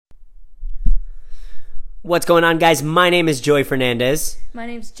What's going on, guys? My name is Joey Fernandez. My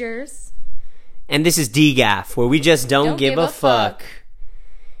name's Jers. And this is DGAF, where we just don't give a fuck.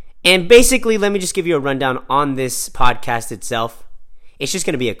 And basically, let me just give you a rundown on this podcast itself. It's just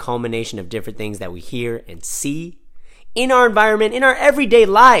going to be a culmination of different things that we hear and see in our environment, in our everyday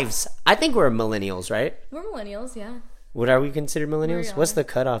lives. I think we're millennials, right? We're millennials, yeah. What are we considered millennials? We What's are. the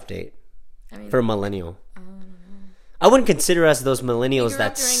cutoff date I for a millennial? I wouldn't consider us those millennials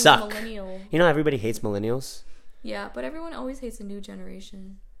that suck. Millennial. You know, everybody hates millennials. Yeah, but everyone always hates a new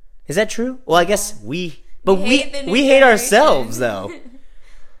generation. Is that true? Well, I guess we hate the new hate generation. ourselves, though.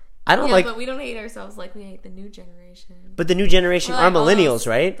 I don't Yeah, but we don't hate ourselves like we hate the new generation. But the new generation We're are like, millennials,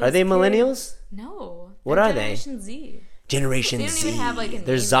 right? those Are they kids. millennials? No. What they're are they? Generation Z. Generation They don't Z. even have like a name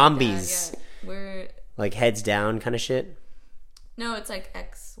They're like zombies. that. Yeah. We're Like heads down kind of shit. no, it's like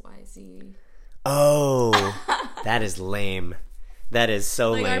X, Y, Z. Oh, that is lame. That is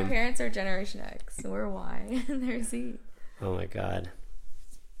so Like lame. our parents are Generation X, we're Y, and they're Z. Oh my god.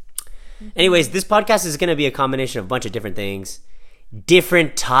 Anyways, this podcast is going to be a combination of a bunch of different things,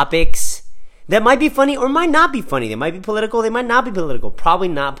 different topics that might be funny or might not be funny. They might be political. They might not be political. Probably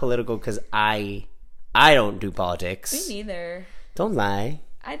not political because I don't do politics. Me neither. Don't lie.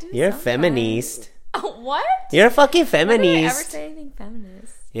 I do. You're a sometimes. feminist. Oh, what? You're a fucking When did I ever feminist. say anything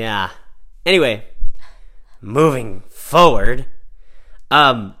feminist? Yeah. Anyway, moving forward.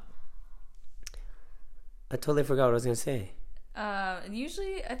 I totally forgot what I was gonna say.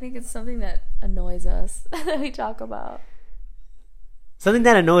 Usually I think it's something that annoys us that we talk about. Something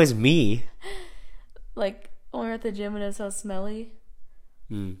that annoys me. Like when we're at the gym and it's so smelly.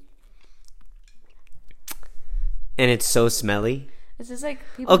 And it's so smelly. It's just like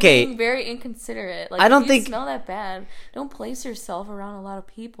people Okay. being very inconsiderate. Like I don't if you think- smell that bad, don't place yourself around a lot of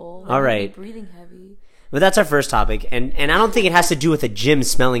people. All right. You'll be breathing heavy. But that's our first topic. And I don't think it has to do with a gym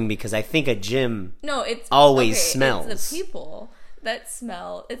smelling because I think a gym No, it's always okay, smells. It's the people that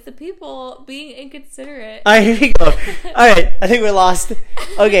smell. It's the people being inconsiderate. All right, here we go. All right, I think we're lost.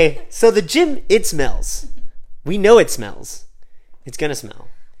 Okay, so the gym, it smells. We know it smells. It's gonna smell.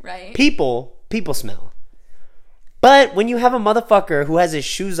 Right? People smell. But when you have a motherfucker who has his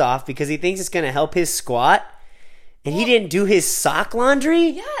shoes off because he thinks it's gonna help his squat, and he didn't do his sock laundry,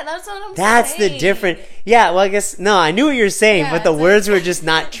 Yeah, that's what I'm that's saying. the different. Yeah, well, I guess no, I knew what you were saying, Yeah, but the it's like- words were just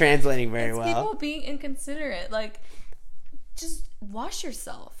not translating very It's well. people being inconsiderate. Like, just wash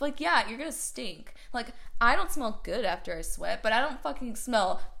yourself. Like, yeah, you're gonna stink. Like, I don't smell good after I sweat, but I don't fucking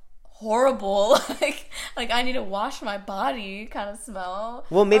smell horrible. like I need to wash my body kind of smell.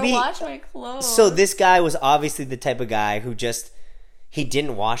 Well, maybe- or wash my clothes. So this guy was obviously the type of guy who just he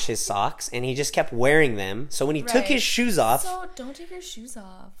didn't wash his socks and he just kept wearing them. So when he took Right. his shoes off, So don't take your shoes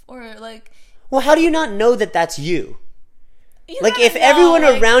off, or like. well, how do you not know that that's you? You Like gotta if know, everyone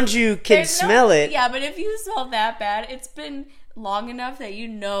like, around you can there's no- smell it, Yeah, but if you smell that bad, it's been long enough that you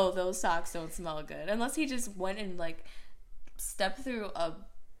know those socks don't smell good. Unless he just went and like stepped through a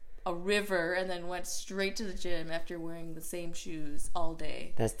river and then went straight to the gym after wearing the same shoes all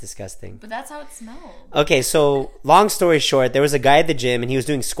day. that's disgusting. But that's how it smelled. Okay, so long story short, there was a guy at the gym and he was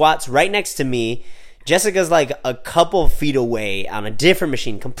doing squats right next to me. Jessica's like a couple feet away on a different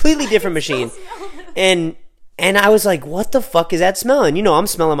machine, completely different machine. And I was like, what the fuck is that smell? And you know, I'm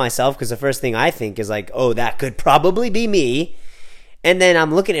smelling myself because the first thing I think is like, oh, that could probably be me. And then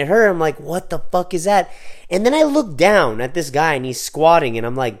I'm looking at her, I'm like, what the fuck is that? And then I look down at this guy and he's squatting and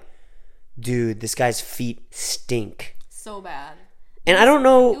I'm like, dude, this guy's feet stink. So bad. And I don't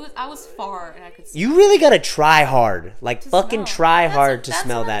know, I was far and I could smell. you really gotta try hard. Like, to fucking smell. try That's hard what- to that's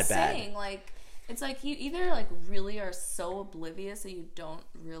smell what that I'm bad. saying. Like, it's like you either like really are so oblivious that you don't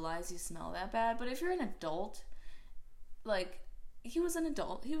realize you smell that bad. But if you're an adult, like he was an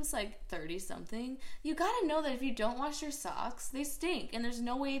adult, he was like 30 something. You gotta know that if you don't wash your socks, they stink. And there's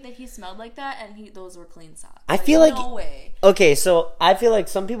no way that he smelled like that and those were clean socks. I feel like- no way. Okay, so I feel like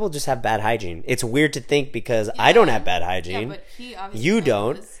some people just have bad hygiene. It's weird to think because I don't have bad Yeah, hygiene. but he obviously You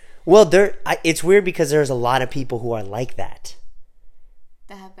don't. knows Well, it's weird because there's a lot of people who are like that.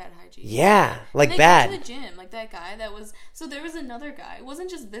 that have bad hygiene. Yeah, like They bad. go to the gym, like that guy that was. So there was another guy. It wasn't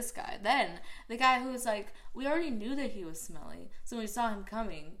just this guy. Then the guy who was like, we already knew that he was smelly. So when we saw him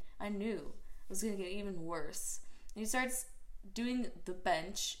coming, I knew it was gonna get even worse. And he starts doing the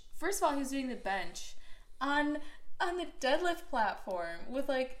bench. First of all, he was doing the bench on the deadlift platform with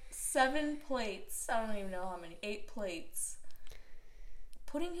like 7 plates. I don't even know how many. 8 plates.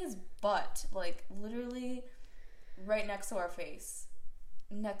 Putting his butt like literally right next to our face.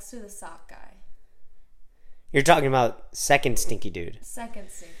 Next to the sock guy. You're talking about second stinky dude. Second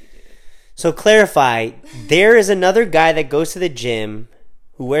stinky dude. So clarify, there is another guy that goes to the gym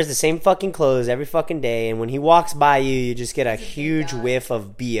who wears the same fucking clothes every fucking day, and when he walks by you, you just get a He's a big huge guy. whiff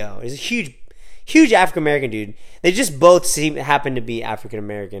of BO. He's a huge African American dude. They just both happen to be African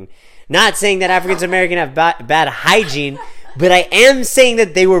American. Not saying that African American have bad hygiene, but I am saying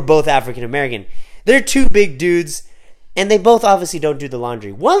that they were both African American. They're two big dudes, and they both obviously don't do the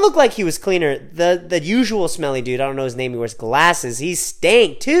laundry. One looked like he was cleaner. The usual smelly dude, I don't know his name, he wears glasses. He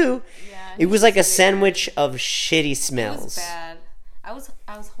stank too. Yeah, It was like a weird. sandwich of shitty It was smells. bad.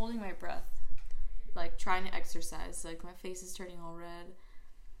 I was holding my breath, like trying to exercise. Like my face is turning all red.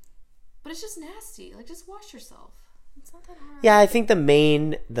 But it's just nasty. Like just wash yourself. It's not that hard. Yeah, I think the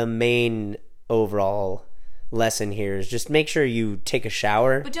main overall lesson here is just make sure you take a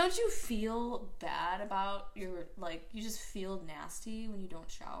shower. But don't you feel bad about your, like, you just feel nasty when you don't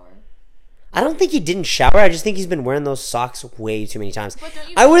shower? I don't think he didn't shower. I just think he's been wearing those socks way too many times. But don't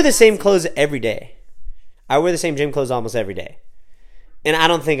you I wear feel the same nasty? clothes every day. I wear the same gym clothes almost every day. And I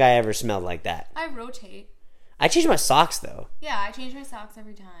don't think I ever smelled like that. I rotate. I change my socks though. Yeah, I change my socks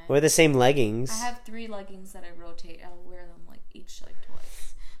every time. I wear the same leggings. I have 3 leggings that I rotate. I'll wear them, like, each, like,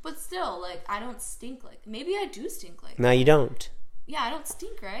 twice. But still, like, I don't stink like... Maybe I do stink like... No, you don't. Yeah, I don't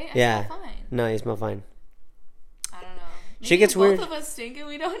stink, right? I Yeah. smell fine. No, you smell fine. I don't know. Maybe Shit gets both weird. of us stink and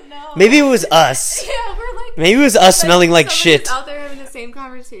we don't know. Maybe it was us. Yeah, we're like... Maybe it was us smelling like somebody's shit. out there having the same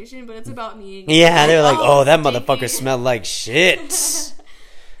conversation, but it's about me. Yeah, they're like, oh, that stinky." motherfucker smelled like shit.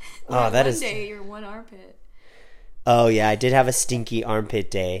 Oh, that one is. day, your one armpit. Oh yeah, I did have a stinky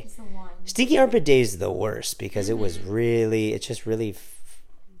armpit day. It's the one. Stinky armpit day is the worst because it's just really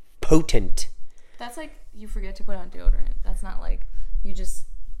potent. That's like you forget to put on deodorant. That's not like you just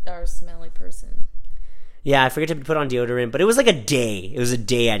are a smelly person. Yeah, I forget to put on deodorant, but it was like a day. It was a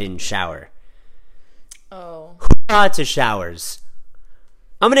day I didn't shower. Oh. Hoorah to showers.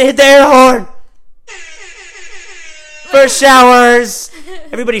 I'm gonna hit the air horn for showers.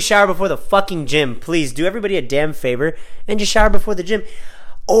 Everybody shower before the fucking gym. Please do everybody a damn favor and just shower before the gym.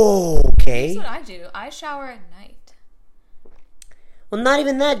 Okay. That's what I do. I shower at night. Well, not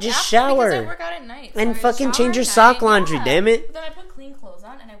even that. Just Yeah, shower. Because I work out at night. And I fucking shower change your at sock night, laundry, damn it. But then I put clean clothes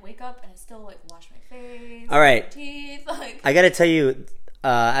on and I wake up and I still like wash my face. All right. My teeth. Like. I gotta tell you,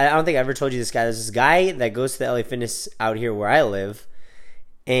 I don't think I ever told you this guy. There's this guy that goes to the LA Fitness out here where I live,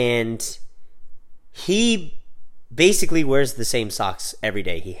 and he basically wears the same socks every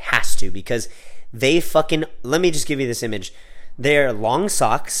day. He has to because they fucking. Let me just give you this image. They're long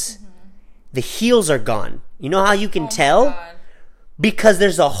socks. The heels are gone. You know how you can Oh my tell? God. Because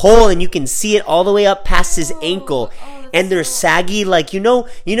there's a hole and you can see it all the way up past his ankle, that's and they're so- saggy. Like you know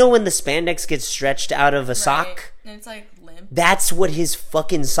when the spandex gets stretched out of a sock. Right. And it's like limp. That's what his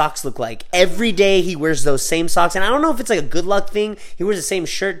fucking socks look like. Every day he wears those same socks. And I don't know if it's like a good luck thing. He wears the same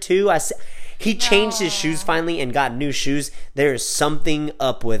shirt too. He changed his shoes finally and got new shoes. There is something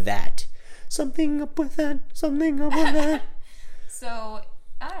up with that. Something up with that. Something up with that. So,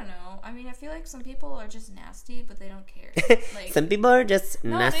 I don't know. I mean, I feel like some people are just nasty, but they don't care. Like, Some people are just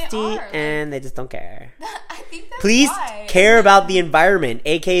No, they nasty are, like- and they just don't care. I think that's Please why. care about the environment,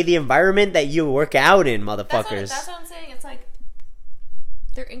 aka the environment that you work out in, motherfuckers. That's what I'm saying. It's like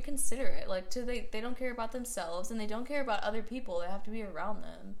they're inconsiderate. Like they don't care about themselves and they don't care about other people that have to be around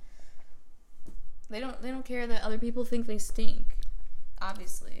them. They don't care that other people think they stink,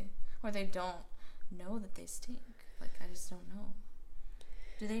 obviously, or they don't know that they stink. Like I just don't know.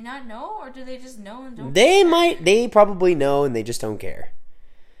 Do they not know, or do they just know and don't? They probably know and they just don't care.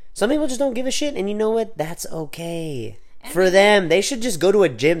 Some people just don't give a shit, and you know what? That's okay. And For them, they should just go to a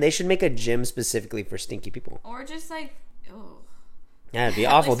gym. They should make a gym specifically for stinky people. Or just like, oh, Yeah, it'd be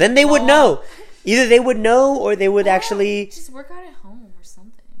At awful. least Then they would blow know. up. Either they would know, or they would actually. just work out at home or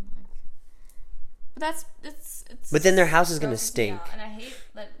something. Like, but that's it's. But then their house is gonna grosses me stink. out. And I hate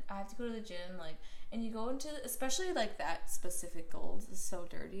that I have to go to the gym, like, and you go into, especially like that specific gold is so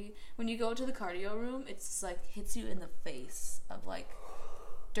dirty. When you go to the cardio room, it's just like hits you in the face of like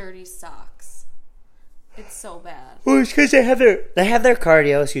dirty socks. It's so bad. Well, it's because they have their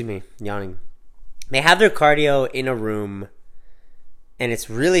cardio. Excuse me, yawning. They have their cardio in a room, and it's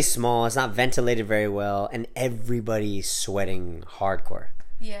really small. It's not ventilated very well, and everybody's sweating hardcore.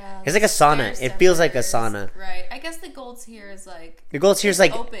 Yeah. It's like a sauna. air It feels like a separators. sauna. Right. I guess the gold's here is like The gold here's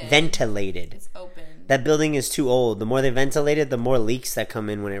like open. ventilated. it's open. That building is too old. The more they ventilate it, the more leaks that come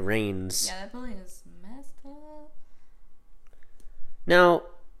in when it rains. Yeah, that building is messed up. Now,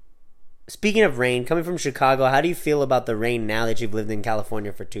 speaking of rain, coming from Chicago, how do you feel about the rain now that you've lived in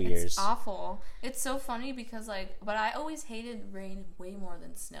California for 2 years? It's awful. It's so funny because but I always hated rain way more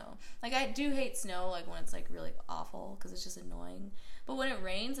than snow. Like I do hate snow, like when it's like really awful because it's just annoying. But when it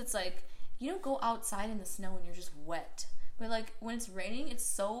rains, it's like you don't go outside in the snow and you're just wet. But like when it's raining, it's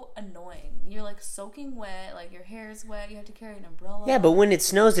so annoying. You're like soaking wet, like your hair is wet. You have to carry an umbrella. Yeah, but when it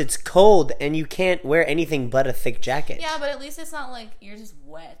snows, it's cold, and you can't wear anything but a thick jacket. Yeah, but at least it's not like you're just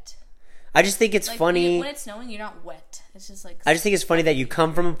wet. I just think it's Like funny. when it's snowing, you're not wet. It's just like. I just think it's funny that you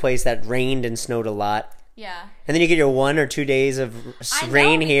come from a place that rained and snowed a lot, Yeah. and then you get your 1 or 2 days of I know,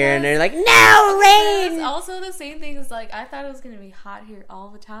 rain here, and because- they're like, no rain. It's also the same thing as like I thought it was gonna be hot here all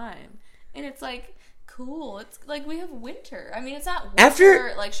the time, and it's like cool. It's like we have winter. I mean, it's not winter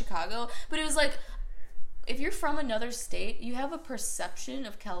After- like Chicago, but it was like if you're from another state, you have a perception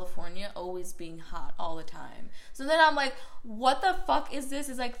of California always being hot all the time. So then I'm like, what the fuck is this?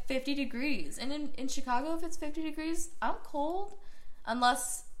 It's like 50 degrees, and in Chicago, if it's 50 degrees, I'm cold,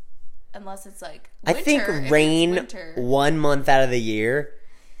 unless it's like winter. I think If it's rain winter. 1 month out of the year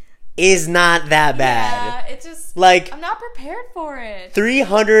is not that bad. Yeah, it's just Like I'm not prepared for it.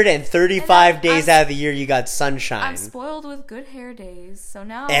 335 And days I'm- out of the year, you got sunshine. I'm spoiled with good hair days, so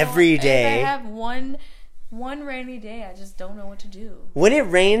now Every day. if I have one rainy day, I just don't know what to do. When it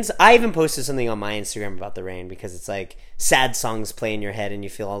rains, I even posted something on my Instagram about the rain because it's like sad songs play in your head and you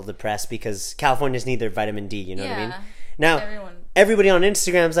feel all depressed because California's need their vitamin D, you know what I mean? Yeah. Now, everybody on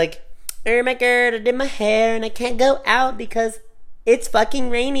Instagram's like, oh my god, I did my hair and I can't go out because it's fucking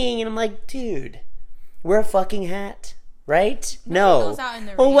raining. And I'm like, dude, wear a fucking hat, right? Nobody No. goes out in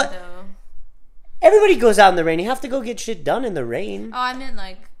the Well, rain, what? though. Everybody goes out in the rain. You have to go get shit done in the rain. Oh, I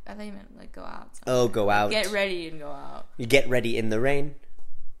thought you meant like go out. Oh, go out. Get ready and go out. You get ready in the rain?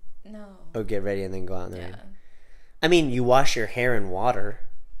 No. Or get ready and then go out in the Yeah. rain? I mean, you wash your hair in water.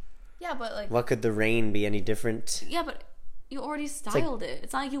 Yeah, but like. What could the rain be any different? Yeah, but you already styled it.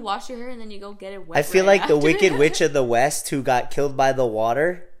 It's not like you wash your hair and then you go get it wet. I feel right like the after. Wicked Witch of the West who got killed by the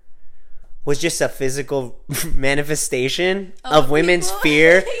water was just a physical manifestation of women's people?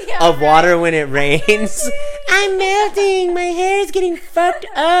 fear Yeah, of right. water when it rains. I'm melting. My hair is getting fucked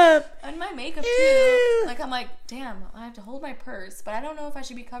up. And my makeup too. Ew. Like I'm like, damn, I have to hold my purse, but I don't know if I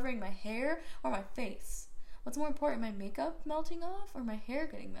should be covering my hair or my face. What's more important, my makeup melting off or my hair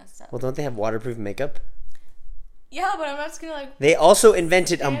getting messed up? Well, don't they have waterproof makeup? Yeah, but I'm not just gonna like. They also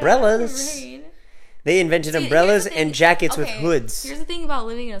invented stand out in the umbrellas. rain. They invented See, umbrellas here's the thing- and jackets with okay, hoods. Here's the thing about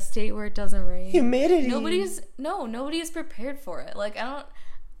living in a state where it doesn't rain. Humidity. Nobody is prepared for it. Like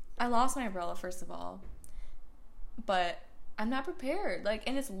I lost my umbrella first of all, but I'm not prepared. Like,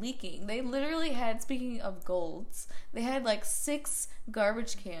 and it's leaking. They literally had, speaking of golds, they had like 6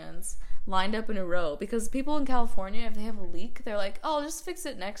 garbage cans lined up in a row because people in California, if they have a leak, they're like, oh, just fix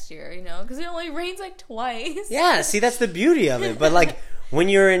it next year, you know, because it only rains like twice. Yeah, see, that's the beauty of it. But like when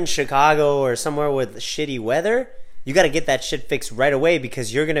you're in Chicago or somewhere with shitty weather, you got to get that shit fixed right away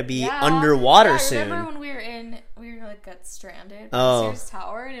because you're gonna be underwater Yeah, soon. remember when we were like got stranded Oh. at Sears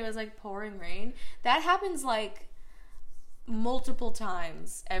Tower and it was like pouring rain? That happens like multiple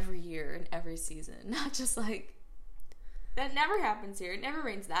times every year in every season. Not just like that never happens here. It never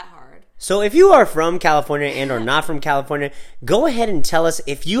rains that hard. So if you are from California and or not from California, go ahead and tell us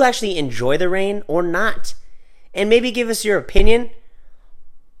if you actually enjoy the rain or not. And maybe give us your opinion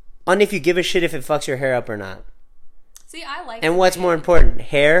on if you give a shit if it fucks your hair up or not. See, I like And the what's rain. more important,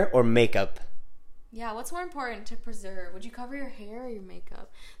 hair or makeup? Yeah, what's more important to preserve? Would you cover your hair or your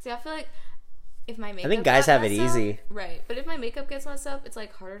makeup? See, I feel like if my makeup guys got have it messed up- easy. right? But if my makeup gets messed up, it's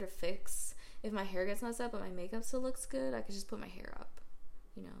like harder to fix. If my hair gets messed up but my makeup still looks good, I could just put my hair up.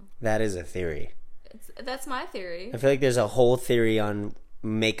 You know, That is a theory. that's my theory. I feel like there's a whole theory on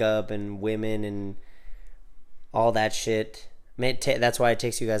makeup and women and all that shit. That's why it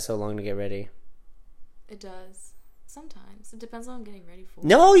takes you guys so long to get ready. It does. Sometimes. It depends on what I'm getting ready for.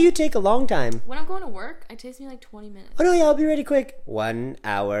 No, you take a long time. When I'm going to work, it takes me like 20 minutes. Oh no, yeah, I'll be ready quick. 1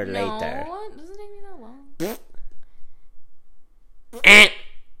 hour later. No, it doesn't take me that long.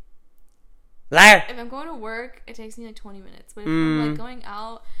 Liar. If I'm going to work, it takes me like 20 minutes. But if I'm like going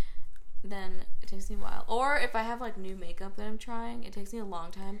out, then it takes me a while. Or if I have like new makeup that I'm trying, it takes me a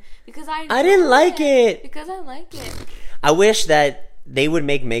long time because I didn't know like it. Because I like it. I wish that they would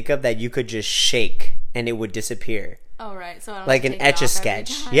make makeup that you could just shake and it would disappear. Oh, right. So I don't Like have an to take it off every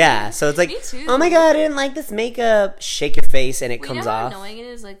Etch-a-Sketch. time. Yeah, so it's like, Me too. oh my god, I didn't like this makeup. Shake your face and it Well, comes you know how off. annoying it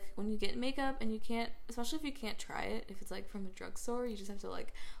is, like when you get makeup and you can't, especially if you can't try it. If it's like from a drugstore, you just have to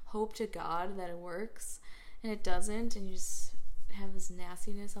like hope to God that it works, and it doesn't, and you just have this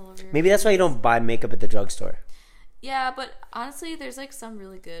nastiness all over. Maybe that's why you don't buy makeup at the drugstore. Yeah, but honestly, there's like some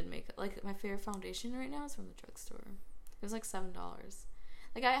really good makeup. Like my favorite foundation right now is from the drugstore. It was like $7.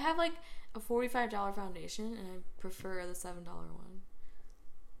 Like I have like a $45 foundation, and I prefer the $7 one.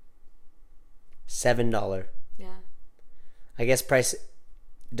 $7. Yeah. I guess price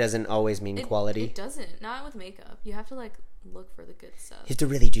doesn't always mean quality. It doesn't. Not with makeup. You have to like look for the good stuff. You have to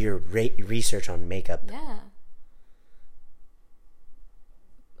really do your research on makeup. Yeah.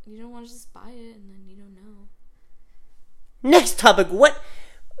 You don't want to just buy it and then you don't know. Next topic. What?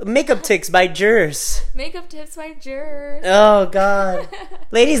 Makeup tips by Jers. Makeup tips by Jers. Oh, God.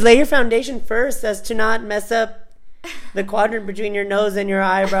 Ladies, lay your foundation first as to not mess up the quadrant between your nose and your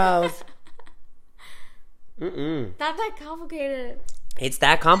eyebrows. Not that complicated. It's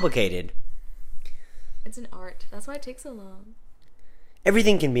that complicated. It's an art. That's why it takes so long.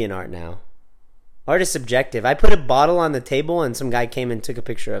 Everything can be an art now. Art is subjective. I put a bottle on the table and some guy came and took a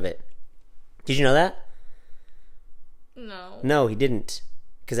picture of it. Did you know that? No. No, he didn't.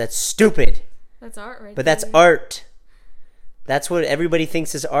 Because that's stupid. That's art right But there. that's art. That's what everybody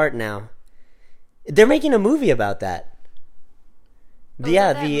thinks is art now. They're making a movie about that. What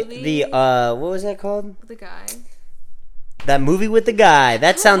was that called? The guy. That movie with the guy.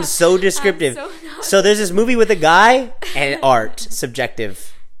 That sounds so descriptive. So there's this movie with a guy and art.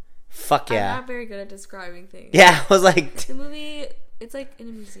 Subjective. Fuck yeah. I'm not very good at describing things. Yeah, I was like... The movie, it's like in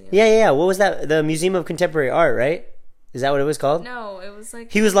a museum. Yeah. What was that? The Museum of Contemporary Art, right? Is that what it was called? No, it was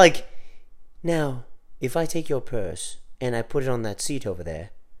like... He was like, now, if I take your purse and I put it on that seat over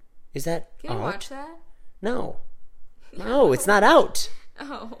there, is that Can you art? watch that? No, it's not out.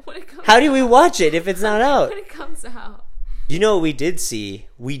 Oh, when it comes How do we watch it if it's not out? when it comes out. You know what we did see?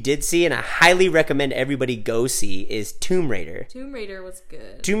 And I highly recommend everybody go see, is Tomb Raider. Tomb Raider was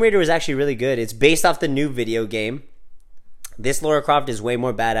good. Tomb Raider was actually really good. It's based off the new video game. This Lara Croft is way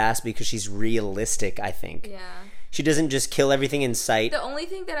more badass because she's realistic, I think. Yeah. She doesn't just kill everything in sight. The only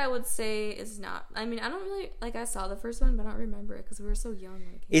thing that I would say is not... I mean, I don't really... Like, I saw the first one, but I don't remember it because we were so young. When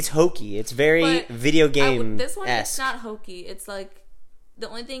it came It's hokey. It's very But video game. This one, it's not hokey. It's like... The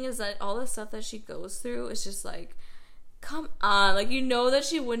only thing is that all the stuff that she goes through is just like... Come on. Like, you know that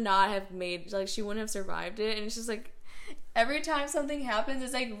she would not have made... Like, she wouldn't have survived it. And it's just like... Every time something happens,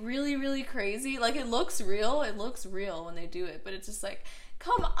 it's like really, really crazy. Like, it looks real. It looks real when they do it. But it's just like...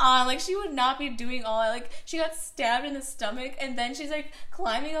 Come on, like, she would not be doing all that. Like, she got stabbed in the stomach, and then she's, like,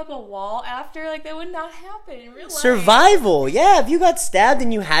 climbing up a wall after. Like, that would not happen in real life. Survival. Yeah, if you got stabbed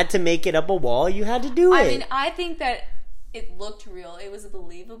and you had to make it up a wall, you had to do it. I mean, I think that it looked real. It was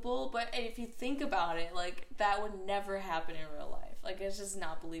believable. But if you think about it, like, that would never happen in real life. Like, it's just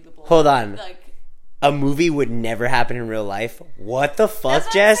not believable. Hold on. Like... A movie would never happen in real life? What the fuck, That's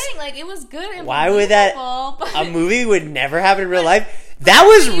what Jess? I'm saying. Like, it was good and Why would that... but A movie would never happen in real life? That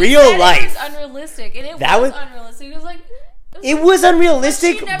was real life. It was unrealistic. And it was unrealistic. It was like... It was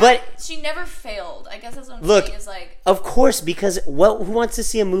unrealistic, but... She never failed. I guess that's what I'm Look, saying is like... Of course, because who wants to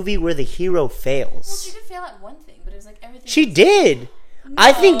see a movie where the hero fails? Well, she did fail at one thing, but it was like everything... She did. No,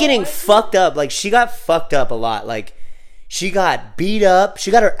 I think getting fucked up, like, she got fucked up a lot. Like, she got beat up.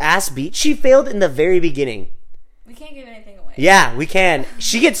 She got her ass beat. She failed in the very beginning. We can't give anything away. Yeah, we can.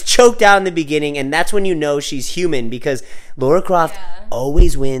 She gets choked out in the beginning, and that's when you know she's human, because Lara Croft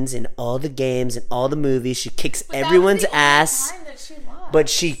always wins in all the games and all the movies. She kicks everyone's ass. Time that she lost. But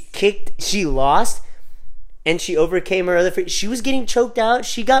she lost, and she overcame her other... She was getting choked out.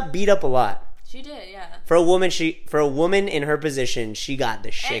 She got beat up a lot. She did, yeah. For a woman in her position, she got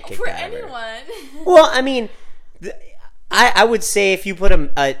the shit kicked out of her. For anyone. Well, I mean, I would say if you put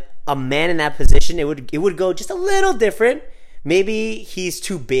a man in that position, it would go just a little different. Maybe he's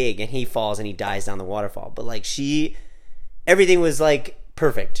too big and he falls and he dies down the waterfall. But like everything was like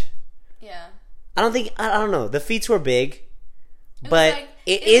perfect. Yeah. I don't know. The feats were big, but like,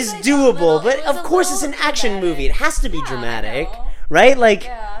 it is like doable. But of course, it's an action movie. It has to be dramatic, right? Like,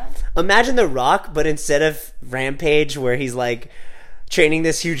 imagine The Rock, but instead of Rampage, where he's like training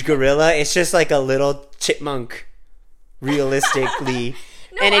this huge gorilla, it's just like a little chipmunk, realistically.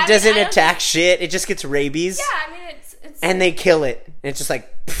 And it doesn't attack shit. It just gets rabies. Yeah, I mean, it's and they kill it. And it's just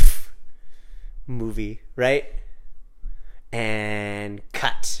like, pff, movie, right? And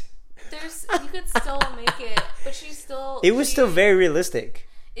cut. You could still make it, but she still... It was still very realistic.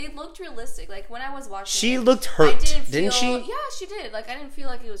 It looked realistic. Like, when I was watching she looked hurt, didn't she? Yeah, she did. Like, I didn't feel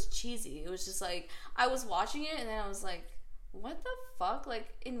like it was cheesy. It was just like, I was watching it, and then I was like, what the fuck? Like,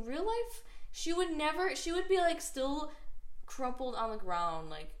 in real life, she would be, like, still... crumpled on the ground,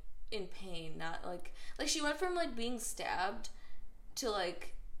 like, in pain, not like she went from like being stabbed to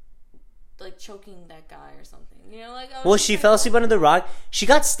like choking that guy or something, you know, like. Well, she fell asleep under the rock. She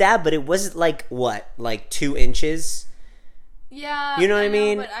got stabbed, but it wasn't like what, like 2 inches. Yeah, you know what I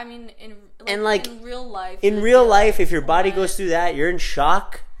mean. But I mean, in real life. In real life, if your body goes through that, you're in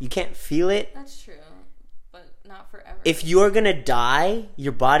shock. You can't feel it. That's true, but not forever. If you're gonna die,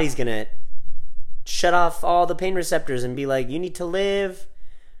 your body's gonna shut off all the pain receptors and be like, you need to live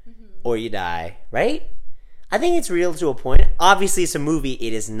or you die, right? I think it's real to a point. Obviously, it's a movie.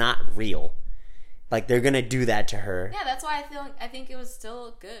 It is not real. Like, they're gonna do that to her. Yeah, that's why I think it was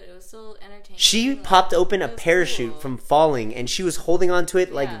still good. It was still entertaining. She popped open a parachute from falling, and she was holding onto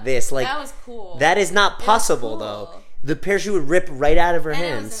it like this. Like, that was cool. That is not possible, though. The parachute would rip right out of her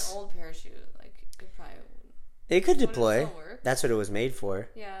hands. It was an old parachute. Like, it probably wouldn't. It could deploy. That's what it was made for.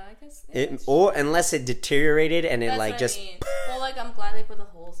 Yeah, I guess. Or unless it deteriorated and it that's like what just. I mean. Well, like, I'm glad they put the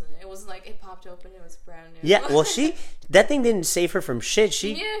holes in it. It was like it popped open. It was brand new. Yeah, well, that thing didn't save her from shit.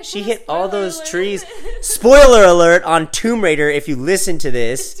 She hit all those alert. trees. Spoiler alert on Tomb Raider. If you listen to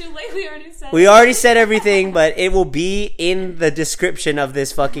this, it's too late. We already said everything, but it will be in the description of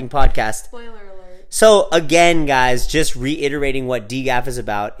this fucking podcast. Spoiler alert. So again, guys, just reiterating what DGAF is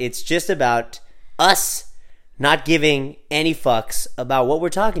about. It's just about us not giving any fucks about what we're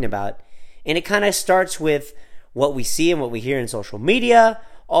talking about. And it kind of starts with what we see and what we hear in social media,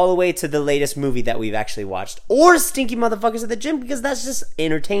 all the way to the latest movie that we've actually watched. Or Stinky Motherfuckers at the Gym, because that's just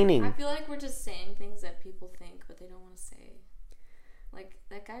entertaining. I feel like we're just saying things that people think, but they don't want to say. Like,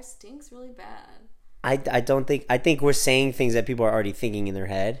 that guy stinks really bad. I think we're saying things that people are already thinking in their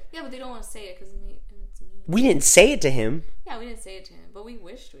head. Yeah, but they don't want to say it because it's mean. We didn't say it to him. Yeah, we didn't say it to him, but we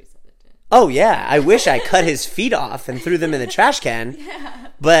wished we said it to him. Oh, yeah. I wish I cut his feet off and threw them in the trash can. Yeah.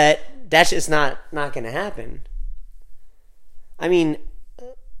 But that's just not going to happen. I mean,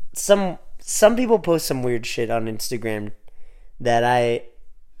 some people post some weird shit on Instagram that I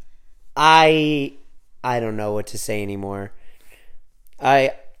don't know what to say anymore.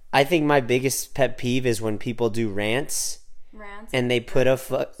 I think my biggest pet peeve is when people do rants. And they put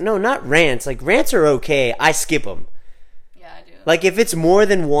no, not rants. Like, rants are okay. I skip them. Yeah, I do. Like, if it's more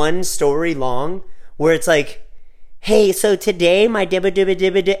than one story long, where it's like, hey, so today my dibba dibba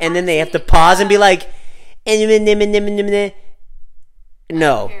dibba dibba, and then they have to pause and be like,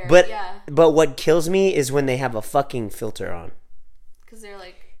 no. But what kills me is when they have a fucking filter on. Because they're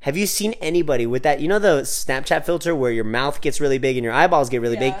like, have you seen anybody with that? You know the Snapchat filter where your mouth gets really big and your eyeballs get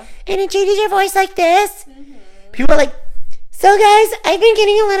really big, and it changes your voice like this? Mm-hmm. People are like, so guys, I've been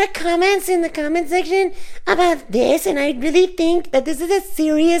getting a lot of comments in the comment section about this, and I really think that this is a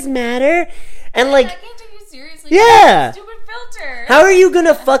serious matter. And like, I can't take you seriously. Yeah. Stupid filter. How are you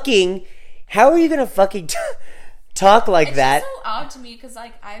gonna fucking talk like that? It's just so odd to me because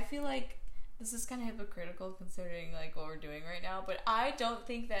like I feel like this is kind of hypocritical considering like what we're doing right now. But I don't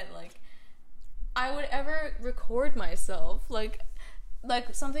think that like I would ever record myself like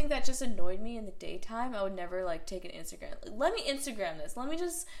something that just annoyed me in the daytime. I would never like take an Instagram. Like, let me Instagram this. Let me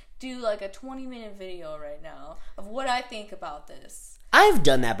just do like a 20-minute video right now of what I think about this. I've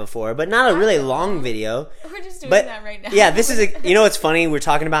done that before, but not a really long video. We're just doing that right now. Yeah, this is you know what's funny? We're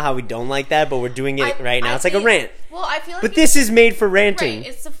talking about how we don't like that, but we're doing it right now. It's like a rant. Well, I feel like but this is made for ranting. Right,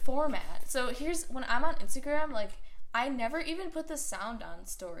 it's the format. So here's when I'm on Instagram, like I never even put the sound on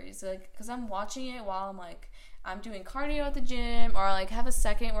stories, like because I'm watching it while I'm doing cardio at the gym, or like have a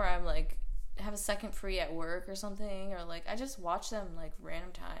second where I'm like have a second free at work or something, or like I just watch them like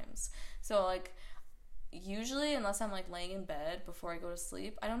random times. So like usually unless I'm like laying in bed before I go to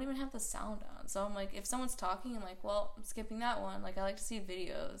sleep, I don't even have the sound on. So I'm like, if someone's talking, I'm like, well, I'm skipping that one. Like I like to see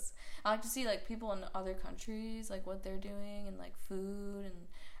videos. I like to see like people in other countries, like what they're doing and like food and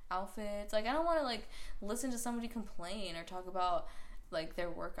outfits. Like I don't want to like listen to somebody complain or talk about like their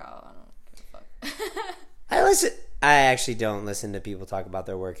workout. I don't give a fuck. I actually don't listen to people talk about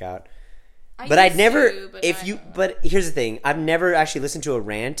their workout. But I'd never but here's the thing. I've never actually listened to a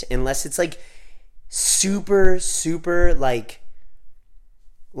rant unless it's like super like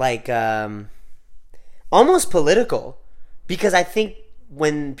almost political, because I think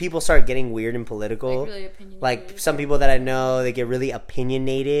when people start getting weird and political, like some people that I know, they get really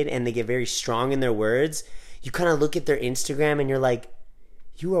opinionated and they get very strong in their words. You kind of look at their Instagram and you're like,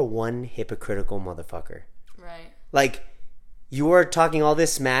 you are one hypocritical motherfucker. Right. Like, you are talking all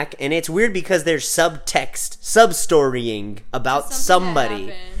this smack, and it's weird because there's subtext, sub-storying about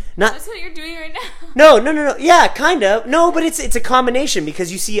somebody. That's what you're doing right now. No. Yeah, kind of. No, but it's a combination,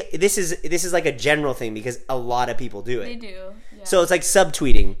 because you see, this is like a general thing because a lot of people do it. They do. Yeah. So it's like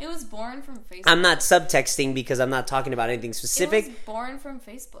subtweeting. It was born from Facebook. I'm not subtexting because I'm not talking about anything specific. It was born from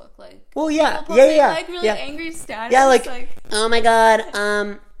Facebook, like. Well, yeah, like really angry status. Yeah, like, oh my god,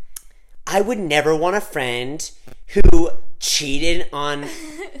 I would never want a friend who cheated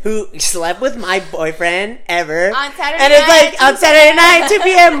who slept with my boyfriend ever on Saturday and it's like on Saturday night 2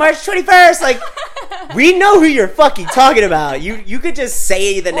 p.m. March 21st. Like, we know who you're fucking talking about. You could just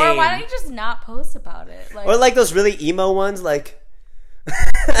say the name. Or why don't you just not post about it? Like, or like those really emo ones, like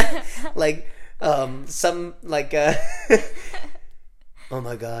like some like oh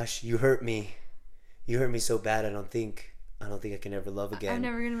my gosh, you hurt me. you hurt me so bad. I don't think I can ever love again. I'm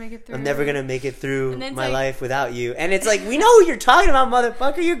never gonna make it through. I'm never gonna make it through my like, life without you. And it's like, we know who you're talking about,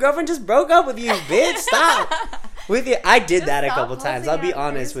 motherfucker. Your girlfriend just broke up with you, bitch. Stop. With you, I did that a couple times. I'll be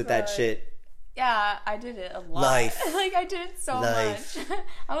honest with that shit. Yeah, I did it a lot. Life. Like, I did it so much.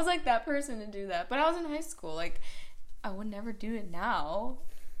 I was like that person to do that. But I was in high school. Like, I would never do it now.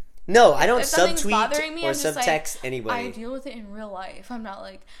 No, I don't If something's subtweet bothering me, or I'm just subtext like, anybody. I deal with it in real life. I'm not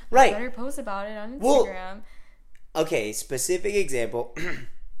like, Right. I better post about it on Instagram. Well, okay, specific example.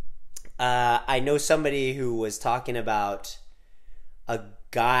 I know somebody who was talking about a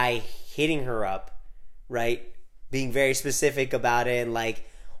guy hitting her up, right? Being very specific about it and like,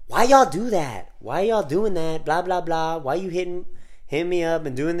 why y'all do that? Why y'all doing that? Blah, blah, blah. Why you hitting me up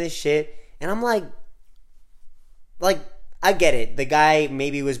and doing this shit? And I'm like, I get it. The guy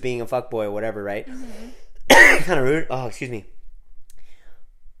maybe was being a fuckboy or whatever, right? Mm-hmm. Kind of rude. Oh, excuse me.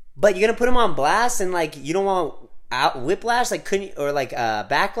 But you're gonna put him on blast and like you don't want whiplash, like couldn't or like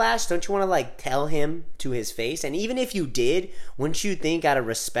backlash? Don't you want to like tell him to his face? And even if you did, wouldn't you think out of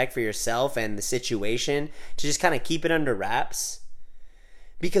respect for yourself and the situation to just kind of keep it under wraps?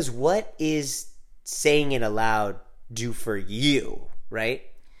 Because what is saying it aloud do for you, right?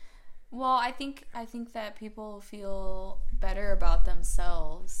 Well, I think that people feel better about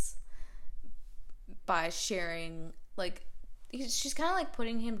themselves by sharing. Like, she's kind of like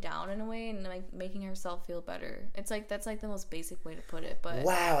putting him down in a way and like making herself feel better. It's like that's like the most basic way to put it. But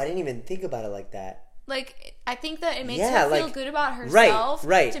wow, I didn't even think about it like that. Like, I think that it makes her feel good about herself.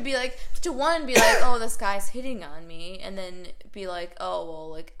 Right. To be like, be like, oh, this guy's hitting on me, and then be like, oh, well,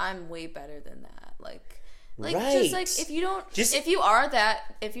 like I'm way better than that. Like right. Just like if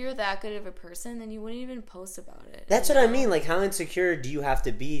you're that good of a person, then you wouldn't even post about it. That's what I mean. Like, how insecure do you have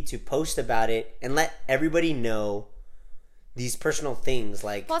to be to post about it and let everybody know these personal things?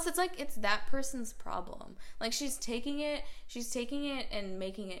 Like, plus it's like it's that person's problem. Like, she's taking it and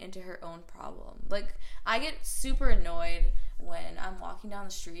making it into her own problem. Like, I get super annoyed when I'm walking down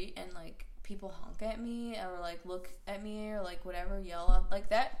the street and like people honk at me or like look at me or like whatever, yell up. Like,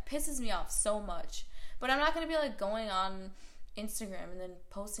 that pisses me off so much. But I'm not gonna be like going on Instagram and then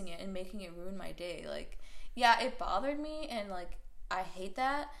posting it and making it ruin my day. Like, yeah, it bothered me and like I hate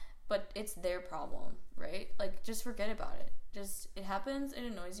that, but it's their problem, right? Like, just forget about it. Just, it happens, it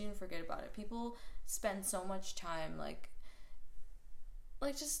annoys you, and forget about it. People spend so much time, like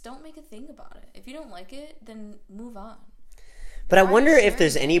just don't make a thing about it. If you don't like it, then move on. But I wonder if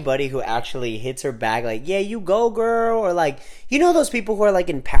there's anybody who actually hits her back, like, yeah, you go, girl, or like, you know, those people who are like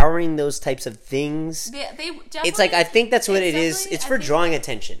empowering those types of things. Yeah, they definitely. It's like, I think that's what it is. It's for drawing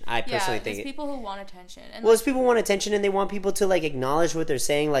attention. I personally think it's people who want attention. And well, it's people who want attention and they want people to like acknowledge what they're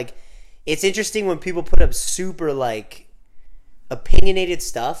saying. Like, it's interesting when people put up super like opinionated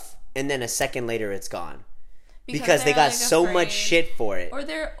stuff and then a second later it's gone because they got like so much shit for it. Or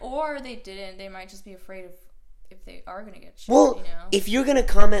they didn't. They might just be afraid of if they are gonna get shit. Well, you know? If you're gonna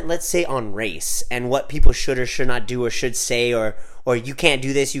comment, let's say on race and what people should or should not do or should say, or you can't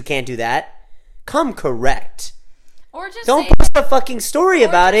do this, you can't do that, come correct. Or just don't post a fucking story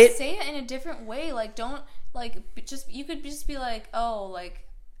about it. Say it in a different way. Like, don't like just you could just be like, oh, like,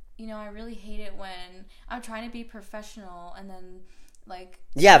 you know, I really hate it when I'm trying to be professional and then like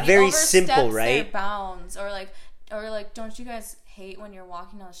very simple, right? Their bounds or like don't you guys hate when you're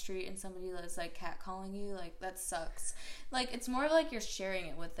walking down the street and somebody is like catcalling you? Like, that sucks. Like, it's more like you're sharing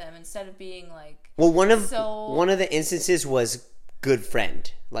it with them instead of being like. Well, one of the instances was good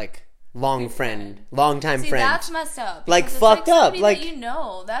friend, like long time friend. That's messed up. Like, fucked up. Like, that, you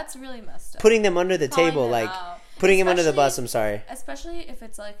know, that's really messed up. Putting them under the table, like putting him under the bus. I'm sorry. Especially if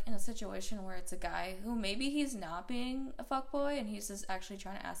it's like in a situation where it's a guy who maybe he's not being a fuckboy and he's just actually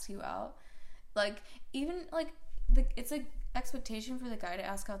trying to ask you out. Like, even like it's an expectation for the guy to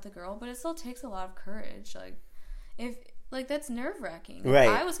ask out the girl, but it still takes a lot of courage. Like, if like that's nerve-wracking. Right.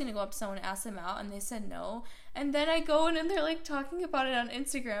 If I was gonna go up to someone and ask them out and they said no, and then I go in and they're like talking about it on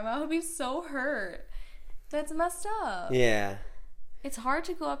Instagram, I would be so hurt. That's messed up. Yeah. It's hard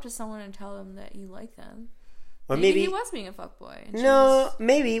to go up to someone and tell them that you like them. Or maybe he was being a fuckboy. No,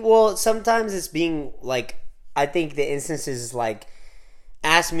 maybe. Well, sometimes it's being like, I think the instances like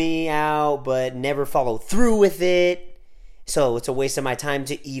ask me out but never follow through with it, so it's a waste of my time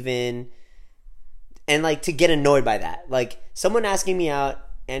to even and like to get annoyed by that. Like, someone asking me out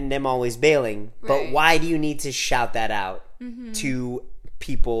and them always bailing, right. But why do you need to shout that out to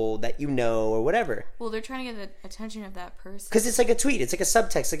people that you know or whatever? Well, they're trying to get the attention of that person. Because it's like a tweet. It's like a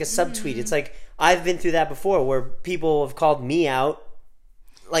subtext, like a subtweet. It's like, I've been through that before where people have called me out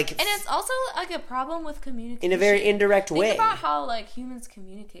like, and it's also like a problem with communication in a very indirect way. Think about how like humans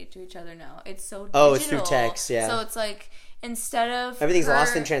communicate to each other now. It's so digital. Oh, it's through text, yeah. So it's like instead of everything's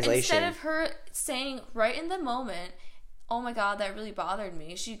lost in translation. Instead of her saying right in the moment, oh my god, that really bothered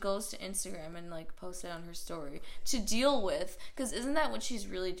me, she goes to Instagram and like posts it on her story to deal with, because isn't that what she's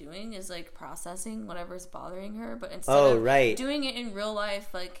really doing, is like processing whatever's bothering her? But instead of doing it in real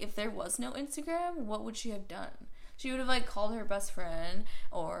life, like if there was no Instagram, what would she have done? She would have like called her best friend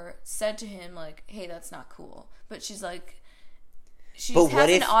or said to him like, hey, that's not cool. But she's like, she has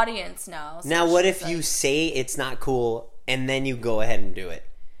an audience now. So now what if you say it's not cool and then you go ahead and do it?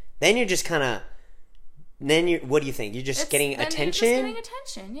 Then you're just kind of, what do you think? You're just getting attention? You're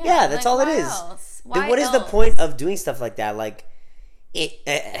just getting attention, yeah. Yeah, that's all it is. Then what is the point of doing stuff like that? Like,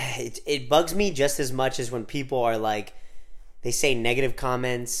 it bugs me just as much as when people are like, they say negative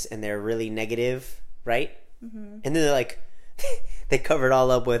comments and they're really negative, right? Mm-hmm. And then they're like, they cover it all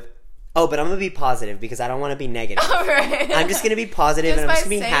up with, oh, but I'm going to be positive because I don't want to be negative. Right. I'm just going to be positive and I'm just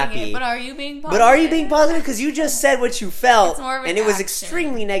going to be happy. But are you being positive? But are you being positive? Because you just said what you felt. It's more of an and it was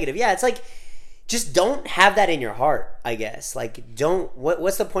extremely negative. Yeah, it's like, just don't have that in your heart, I guess. Like, don't,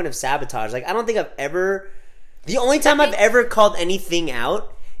 what's the point of sabotage? Like, I don't think I've ever, the only time I've ever called anything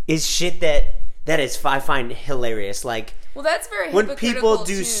out is shit I find hilarious. Like, well, that's very when people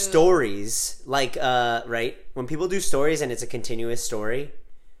do stories, like, right? When people do stories and it's a continuous story,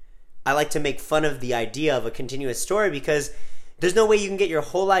 I like to make fun of the idea of a continuous story because there's no way you can get your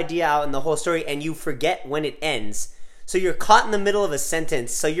whole idea out in the whole story and you forget when it ends. So you're caught in the middle of a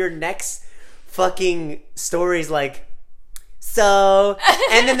sentence. So your next fucking story's like, so,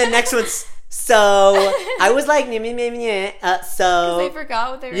 and then the next one's, so, I was like, so. They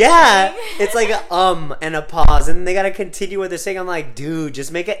forgot what they were saying. It's like a and a pause, and they gotta continue what they're saying. I'm like, dude,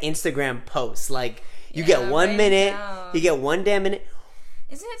 just make an Instagram post. Like, you get 1 minute, you get 1 damn minute.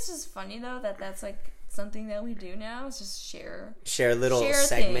 Isn't it just funny, though, that that's like something that we do now? Is just share little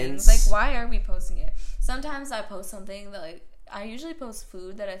segments. Things. Like, why are we posting it? Sometimes I post something that, like, I usually post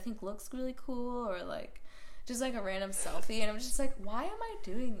food that I think looks really cool, or like just like a random selfie, and I'm just like, why am I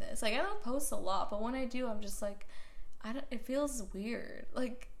doing this? Like, I don't post a lot, but when I do, I'm just like, it feels weird.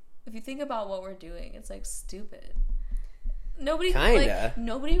 Like, if you think about what we're doing, it's like stupid. Nobody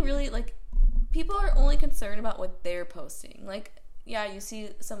really, like, people are only concerned about what they're posting. Like, yeah, you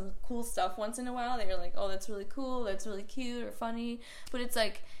see some cool stuff once in a while that you're like, oh, that's really cool, that's really cute or funny, but it's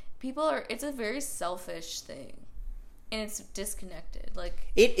like it's a very selfish thing. And it's disconnected.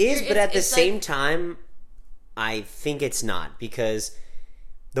 Like, it is, but at the same time, I think it's not, because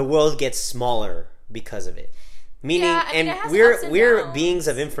the world gets smaller because of it. Meaning, and we're beings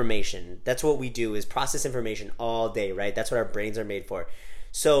of information. That's what we do, is process information all day, right? That's what our brains are made for.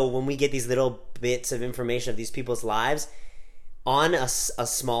 So when we get these little bits of information of these people's lives, on a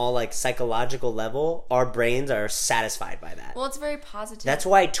small, like, psychological level, our brains are satisfied by that. Well, it's very positive. That's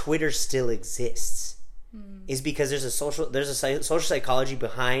why Twitter still exists. Is because there's a social psychology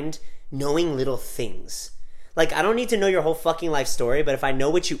behind knowing little things. Like, I don't need to know your whole fucking life story, but if I know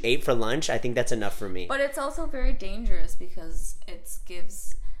what you ate for lunch, I think that's enough for me. But it's also very dangerous because it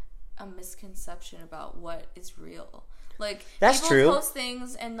gives a misconception about what is real. Like, that's people true. Post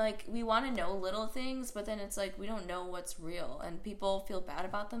things and, like, we want to know little things, but then it's like we don't know what's real, and people feel bad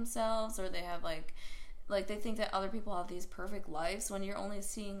about themselves, or they have like they think that other people have these perfect lives when you're only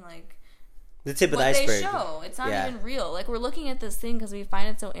seeing like the tip of the iceberg. They show. It's not even real. Like, we're looking at this thing because we find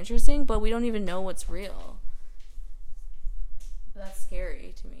it so interesting, but we don't even know what's real. That's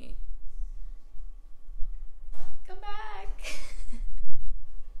scary to me. Come back.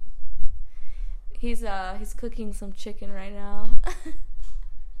 He's cooking some chicken right now.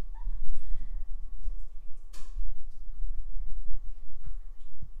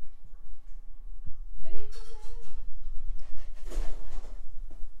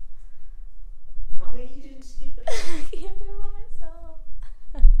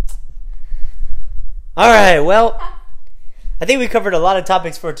 All right, well, I think we covered a lot of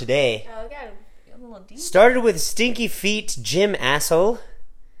topics for today. We got a little deep. Started with stinky feet, gym asshole,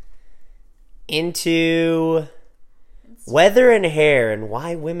 into weather and hair and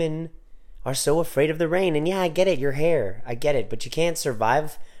why women are so afraid of the rain. And yeah, I get it, your hair, I get it, but you can't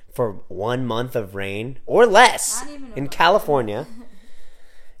survive for 1 month of rain or less in California.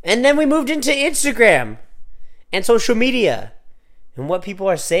 And then we moved into Instagram and social media and what people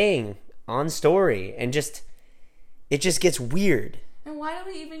are saying on story, and it just gets weird. And why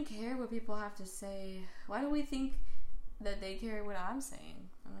do we even care what people have to say? Why do we think that they care what I'm saying?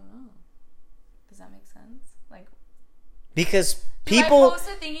 I don't know. Does that make sense? Like, Because Do I people, post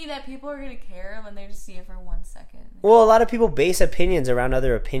it thinking that people are gonna care when they just see it for 1 second? well, a lot of people base opinions around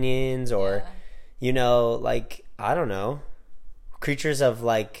other opinions, or Yeah. you know, like, I don't know, creatures of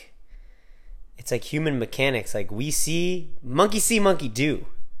like, it's like human mechanics. Like, we see monkey do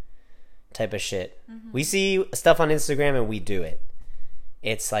type of shit. We see stuff on Instagram and we do it.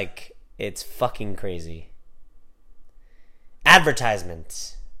 It's like, it's fucking crazy.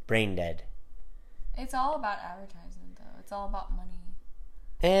 Advertisements. Brain dead. It's all about advertisement, though. It's all about money.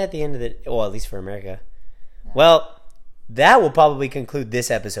 At the end of the, well, at least for America. Yeah. Well, that will probably conclude this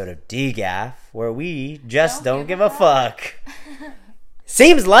episode of DGAF, where we just don't give a fuck.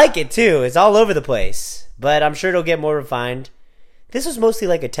 Seems like it, too. It's all over the place. But I'm sure it'll get more refined. This was mostly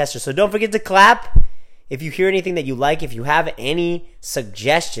like a tester, so don't forget to clap if you hear anything that you like. If you have any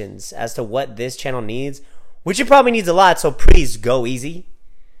suggestions as to what this channel needs, which it probably needs a lot, so please go easy.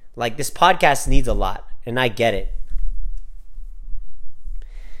 Like, this podcast needs a lot, and I get it.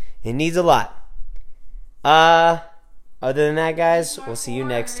 It needs a lot. Other than that, guys, we'll see you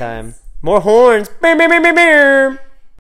next time. More horns.